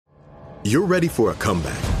You're ready for a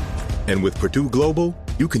comeback. And with Purdue Global,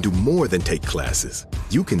 you can do more than take classes.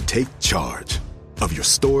 You can take charge of your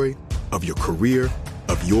story, of your career,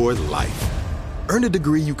 of your life. Earn a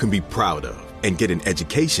degree you can be proud of and get an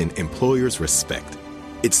education employers respect.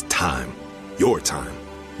 It's time, your time,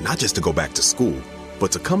 not just to go back to school,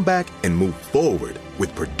 but to come back and move forward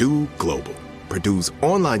with Purdue Global, Purdue's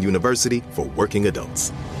online university for working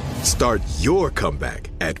adults. Start your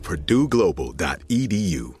comeback at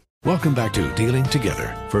purdueglobal.edu. Welcome back to Dealing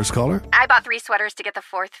Together. First caller? I bought 3 sweaters to get the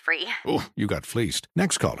 4th free. Oh, you got fleeced.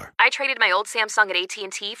 Next caller? I traded my old Samsung at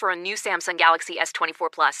AT&T for a new Samsung Galaxy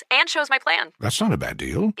S24 Plus and chose my plan. That's not a bad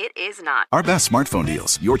deal. It is not. Our best smartphone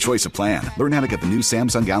deals. Your choice of plan. Learn how to get the new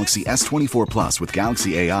Samsung Galaxy S24 Plus with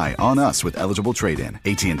Galaxy AI on us with eligible trade-in.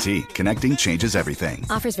 AT&T. Connecting changes everything.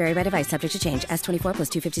 Offers vary by device. Subject to change. S24 plus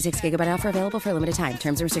 256 gigabyte offer available for a limited time.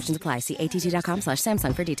 Terms and restrictions apply. See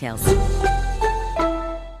att.com/Samsung for details.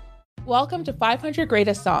 Welcome to 500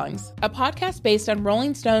 Greatest Songs, a podcast based on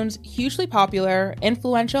Rolling Stone's hugely popular,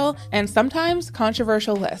 influential, and sometimes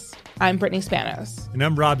controversial list. I'm Brittany Spanos. And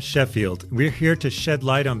I'm Rob Sheffield. We're here to shed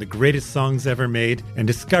light on the greatest songs ever made and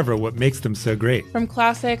discover what makes them so great. From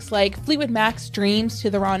classics like Fleetwood Mac's Dreams to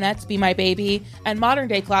the Ronettes' Be My Baby, and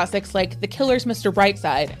modern-day classics like The Killers' Mr.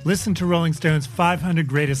 Brightside. Listen to Rolling Stone's 500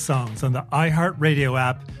 Greatest Songs on the iHeartRadio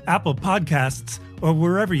app, Apple Podcasts, or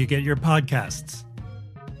wherever you get your podcasts.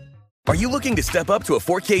 Are you looking to step up to a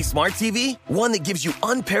 4K smart TV? One that gives you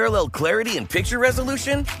unparalleled clarity and picture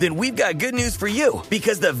resolution? Then we've got good news for you,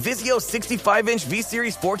 because the Vizio 65-inch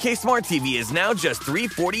V-Series 4K smart TV is now just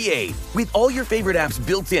 $348. With all your favorite apps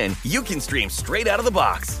built in, you can stream straight out of the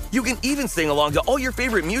box. You can even sing along to all your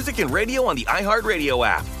favorite music and radio on the iHeartRadio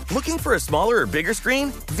app. Looking for a smaller or bigger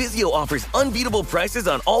screen? Vizio offers unbeatable prices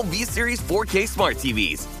on all V-Series 4K smart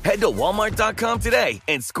TVs. Head to Walmart.com today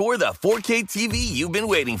and score the 4K TV you've been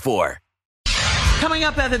waiting for. Coming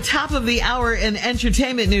up at the top of the hour in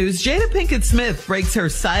entertainment news, Jada Pinkett Smith breaks her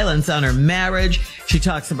silence on her marriage. She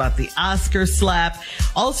talks about the Oscar slap.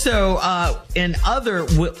 Also, in other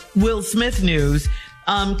Will Smith news,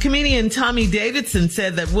 comedian Tommy Davidson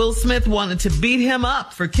said that Will Smith wanted to beat him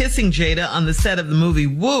up for kissing Jada on the set of the movie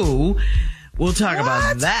Woo. We'll talk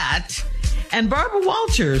about that. And Barbara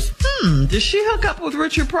Walters, does she hook up with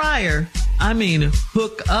Richard Pryor? I mean,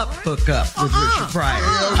 hook up with Richard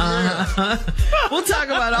Pryor. We'll talk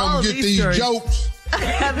about all of these stories jokes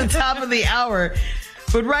at the top of the hour.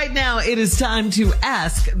 But right now, it is time to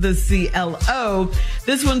ask the CLO.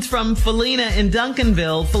 This one's from Felina in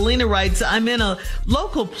Duncanville. Felina writes, I'm in a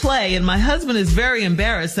local play, and my husband is very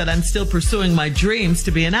embarrassed that I'm still pursuing my dreams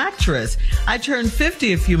to be an actress. I turned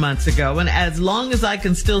 50 a few months ago, and as long as I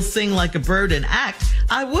can still sing like a bird and act,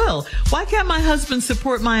 I will. Why can't my husband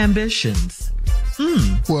support my ambitions?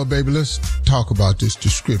 Well, baby, let's talk about this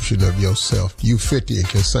description of yourself. You 50 and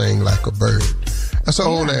can sing like a bird. That's an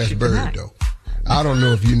old-ass bird, though. I don't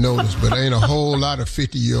know if you noticed, but there ain't a whole lot of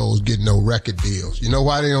 50-year-olds getting no record deals. You know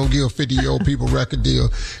why they don't give 50-year-old people record deals?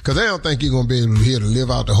 Because they don't think you're going to be able to here to live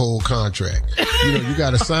out the whole contract. You know, you got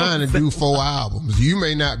to sign and do 4 albums. You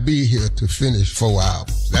may not be here to finish 4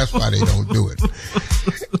 albums. That's why they don't do it.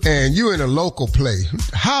 And you in a local play.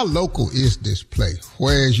 How local is this play?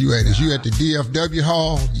 Where is you at? Is you at the DFW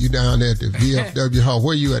Hall? You down there at the VFW Hall?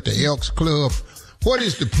 Where you at the Elks Club? What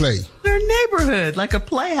is the play? Their neighborhood, like a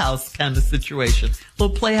playhouse kind of situation.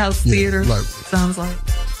 Little playhouse theater, sounds like.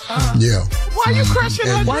 Yeah. Why are you crushing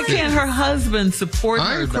her dream? Why can't her husband support her,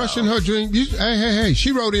 I ain't crushing her dream. Hey.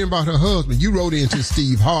 She wrote in about her husband. You wrote in to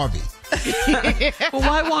Steve Harvey. Well,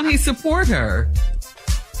 why won't he support her?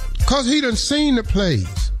 Because he done seen the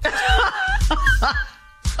plays.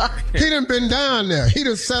 He done been down there. He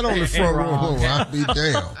done sat on the front row. I'll be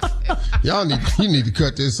damned. You need to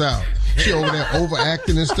cut this out. She over there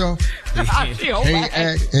overacting and stuff. Can't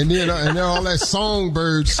act. And then all that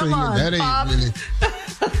songbird singing. That ain't really.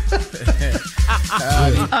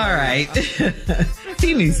 All right.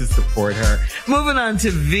 He needs to support her. Moving on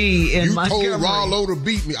to V in Montgomery. You told Rollo to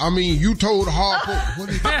beat me. I mean, you told Harpo. What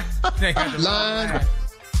is that?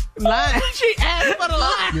 Line. She asked for the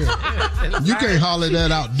line. Yeah. You can't holler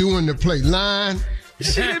that out doing the play. Line.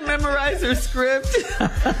 She didn't memorize her script.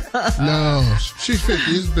 No, she's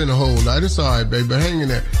 50. It's been a whole lot. It's all right, baby. Hang in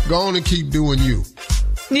there. Go on and keep doing you.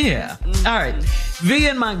 Yeah. All right. V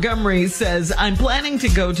in Montgomery says, I'm planning to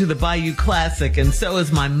go to the Bayou Classic, and so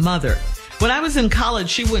is my mother. When I was in college,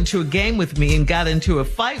 she went to a game with me and got into a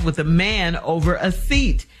fight with a man over a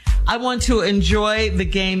seat. I want to enjoy the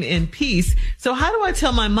game in peace. So how do I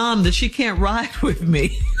tell my mom that she can't ride with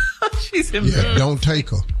me? She's embarrassed. Yeah, don't take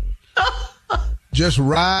her. Just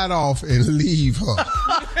ride off and leave her.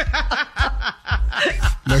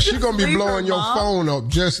 Now she gonna be blowing your phone up.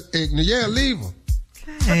 Just ignore. Yeah, leave her.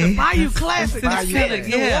 Okay. The Bayou Classic, New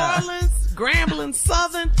Orleans, Grambling,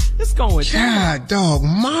 Southern, it's going down. God, dog,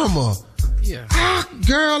 mama. Yeah.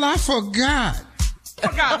 Girl, I forgot.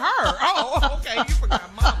 Forgot her. Oh, okay, you forgot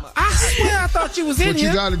mama. I swear I thought you was in here.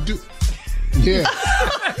 What you gotta do? Yeah.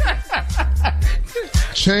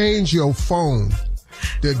 Change your phone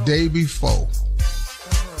the day before.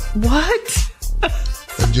 What?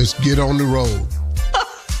 And just get on the road.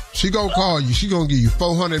 She gonna call you. She gonna give you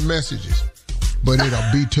 400 messages, but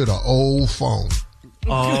it'll be to the old phone.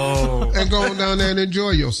 Oh. And go on down there and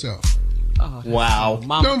enjoy yourself. Oh, wow.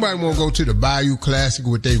 Mama. Nobody want to go to the Bayou Classic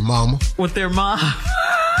with their mama. With their mom.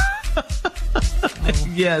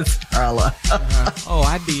 Yes, Carla. Oh,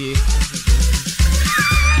 I did.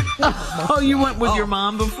 Oh, you went with your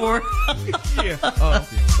mom before? Yeah.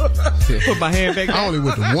 Put my hand back. I only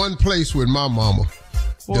went to one place with my mama.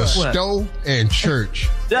 The store and church.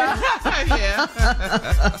 Yeah.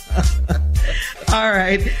 All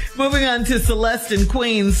right. Moving on to Celeste in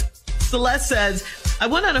Queens. Celeste says, I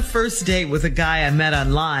went on a first date with a guy I met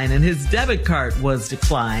online and his debit card was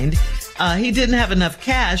declined. He didn't have enough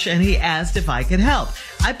cash and he asked if I could help.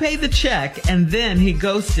 I paid the check and then he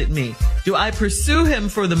ghosted me. Do I pursue him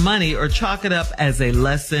for the money or chalk it up as a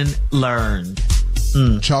lesson learned?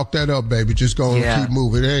 Chalk that up, baby. Just go and keep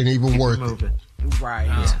moving. It ain't even worth it.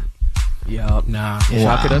 Right. Yup. Nah.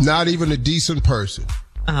 Chalk it up. Not even a decent person.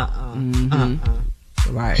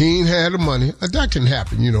 Right. He ain't had the money. That can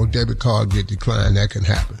happen. You know, debit card get declined. That can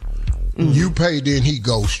happen. You pay, then he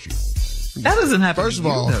ghosts you. That doesn't happen First to you,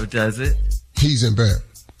 of all, though, does it? He's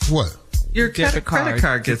embarrassed. What? Your credit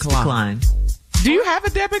card gets declined. Do you have a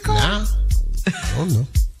debit card? Nah. I don't know.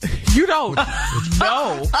 You don't?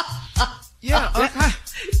 No. Yeah.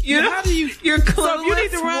 How do you? You're clueless. So you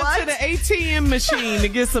need to run to the ATM machine to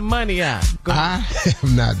get some money out. I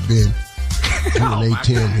have not been to an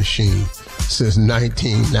ATM machine since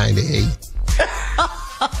 1998.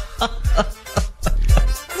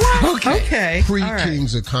 Okay.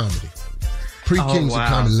 Pre-Kings of Comedy. Pre-Kings of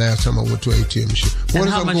Comedy last time I went to an ATM machine. What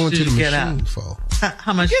is I'm going to the machine for?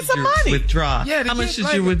 How much did you withdraw? Yeah, how much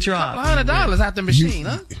did you withdraw? $100 out the machine,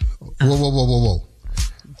 huh? Whoa.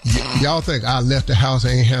 Y'all think I left the house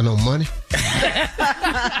and ain't had no money?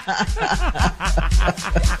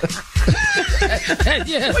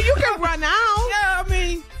 Yeah. Well, you can run out. Yeah, I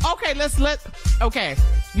mean, okay,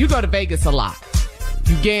 you go to Vegas a lot.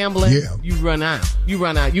 You gambling. Yeah. You run out.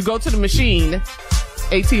 You go to the machine,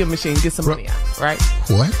 ATM machine, get some money out, right?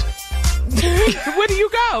 What? Where do you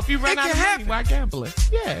go if you run out of money while gambling?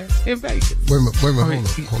 Yeah, in Vegas. Wait a minute,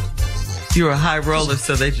 hold on. You're a high roller,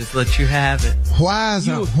 so they just let you have it. Why is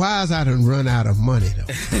I done run out of money, though?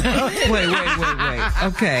 Wait.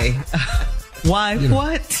 Okay. Why?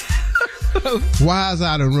 What? Why is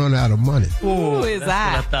I done run out of money? Who is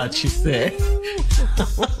that? I thought you said.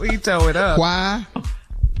 We tore it up. Why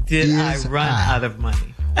did I run out of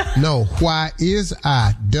money? No, why is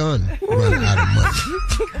I done running out of money?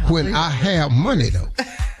 When I have money, though.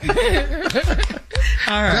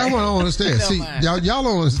 All right. That's what I don't understand. See, y'all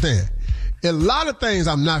don't understand. A lot of things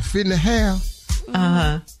I'm not fitting to have.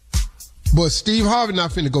 But Steve Harvey not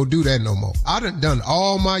finna go do that no more. I done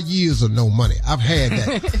all my years of no money. I've had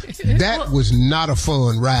that. That was not a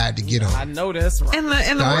fun ride to get on. I know that's right. And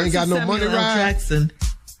the I ain't got no money ride. Jackson,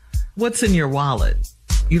 what's in your wallet?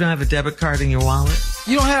 You don't have a debit card in your wallet?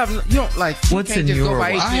 You don't like. What's in your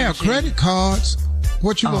wallet? I have credit cards.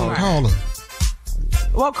 What you gonna call them?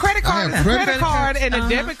 Well, credit card is a credit card, and a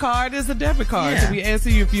debit card is a debit card. Yeah. So we answer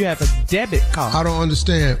you if you have a debit card. I don't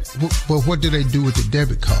understand. But what do they do with the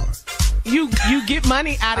debit card? You get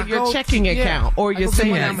money out of your checking account or your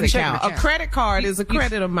savings account. A credit card is a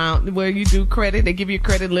credit amount where you do credit. They give you a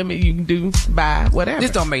credit limit. You can do buy whatever.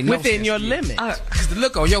 This don't make no sense. Within your limit. Cause the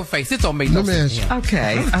look on your face, this don't make no sense.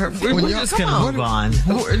 Okay. We're just going to move on.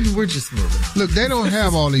 We're just moving on. Look, they don't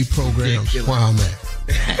have all these programs where I'm at.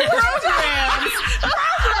 Programs.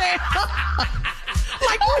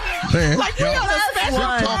 Man, Like we on a special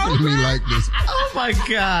quit talking to me like this. Oh my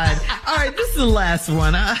God. All right, this is the last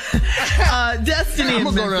one. Destiny I'm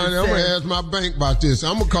and going to go down there. I'm going to ask my bank about this.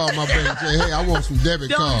 I'm going to call my bank and say, hey, I want some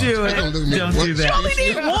debit cards. Don't do it. Don't do that. You only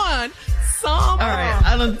need one. All right.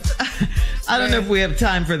 I don't know if we have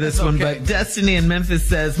time for this one, but Destiny in Memphis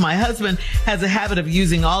says, my husband has a habit of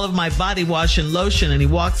using all of my body wash and lotion, and he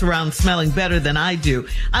walks around smelling better than I do.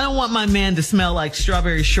 I don't want my man to smell like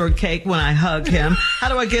strawberry shortcake when I hug him. How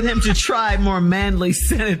do I get him to try more manly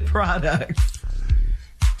scented products?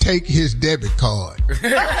 Take his debit card.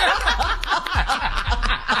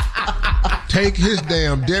 take his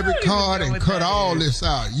damn debit card and cut all this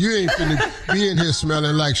out. You ain't finna be in here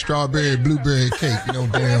smelling like strawberry blueberry cake, no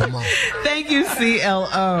damn mom. Thank you,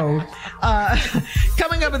 CLO.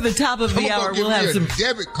 Coming up at the top of the hour, we'll have some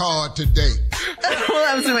debit card today. We'll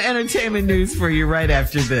have some entertainment news for you right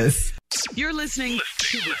after this. You're listening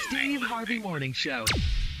to the Steve Harvey Morning Show.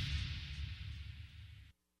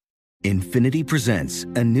 Infiniti presents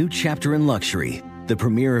a new chapter in luxury, the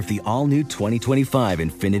premiere of the all-new 2025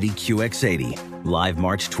 Infiniti QX80, live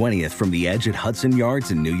March 20th from the Edge at Hudson Yards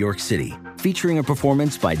in New York City, featuring a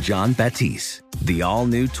performance by John Batiste. The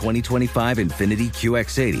all-new 2025 Infiniti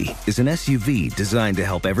QX80 is an SUV designed to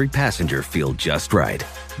help every passenger feel just right.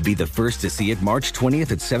 Be the first to see it March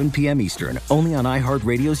 20th at 7 p.m. Eastern, only on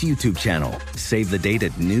iHeartRadio's YouTube channel. Save the date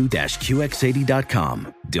at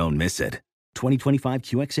new-QX80.com. Don't miss it. 2025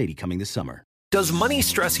 QX80 coming this summer. Does money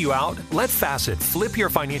stress you out? Let Facet flip your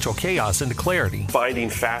financial chaos into clarity. Finding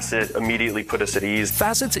Facet immediately put us at ease.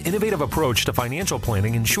 Facet's innovative approach to financial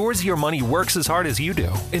planning ensures your money works as hard as you do,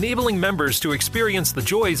 enabling members to experience the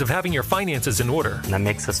joys of having your finances in order. And that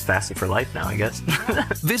makes us Facet for life now, I guess.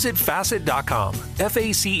 Visit Facet.com,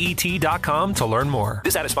 FACET.com to learn more.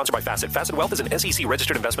 This ad is sponsored by Facet. Facet Wealth is an SEC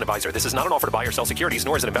registered investment advisor. This is not an offer to buy or sell securities,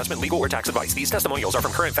 nor is it investment, legal, or tax advice. These testimonials are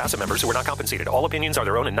from current Facet members who are not compensated. All opinions are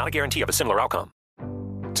their own and not a guarantee of a similar outcome.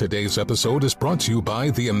 Today's episode is brought to you by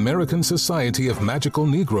the American Society of Magical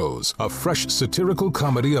Negroes, a fresh satirical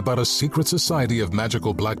comedy about a secret society of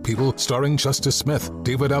magical black people starring Justice Smith,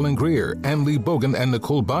 David Allen Greer, Ann Lee Bogan, and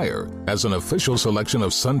Nicole Byer. As an official selection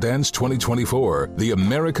of Sundance 2024, the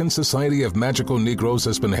American Society of Magical Negroes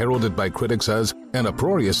has been heralded by critics as an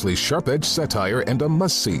uproariously sharp-edged satire and a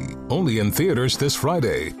must-see. Only in theaters this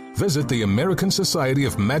Friday. Visit the American Society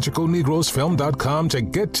of Magical Negroes Film.com to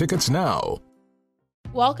get tickets now.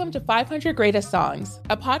 Welcome to 500 Greatest Songs,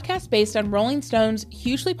 a podcast based on Rolling Stone's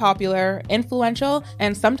hugely popular, influential,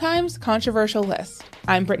 and sometimes controversial list.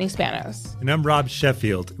 I'm Brittany Spanos. And I'm Rob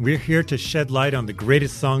Sheffield. We're here to shed light on the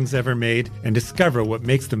greatest songs ever made and discover what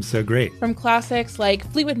makes them so great. From classics like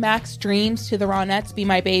Fleetwood Mac's Dreams to the Ronettes' Be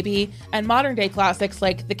My Baby, and modern-day classics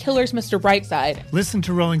like The Killers' Mr. Brightside. Listen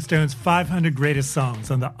to Rolling Stone's 500 Greatest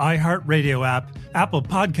Songs on the iHeartRadio app, Apple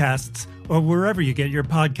Podcasts, or wherever you get your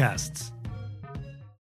podcasts.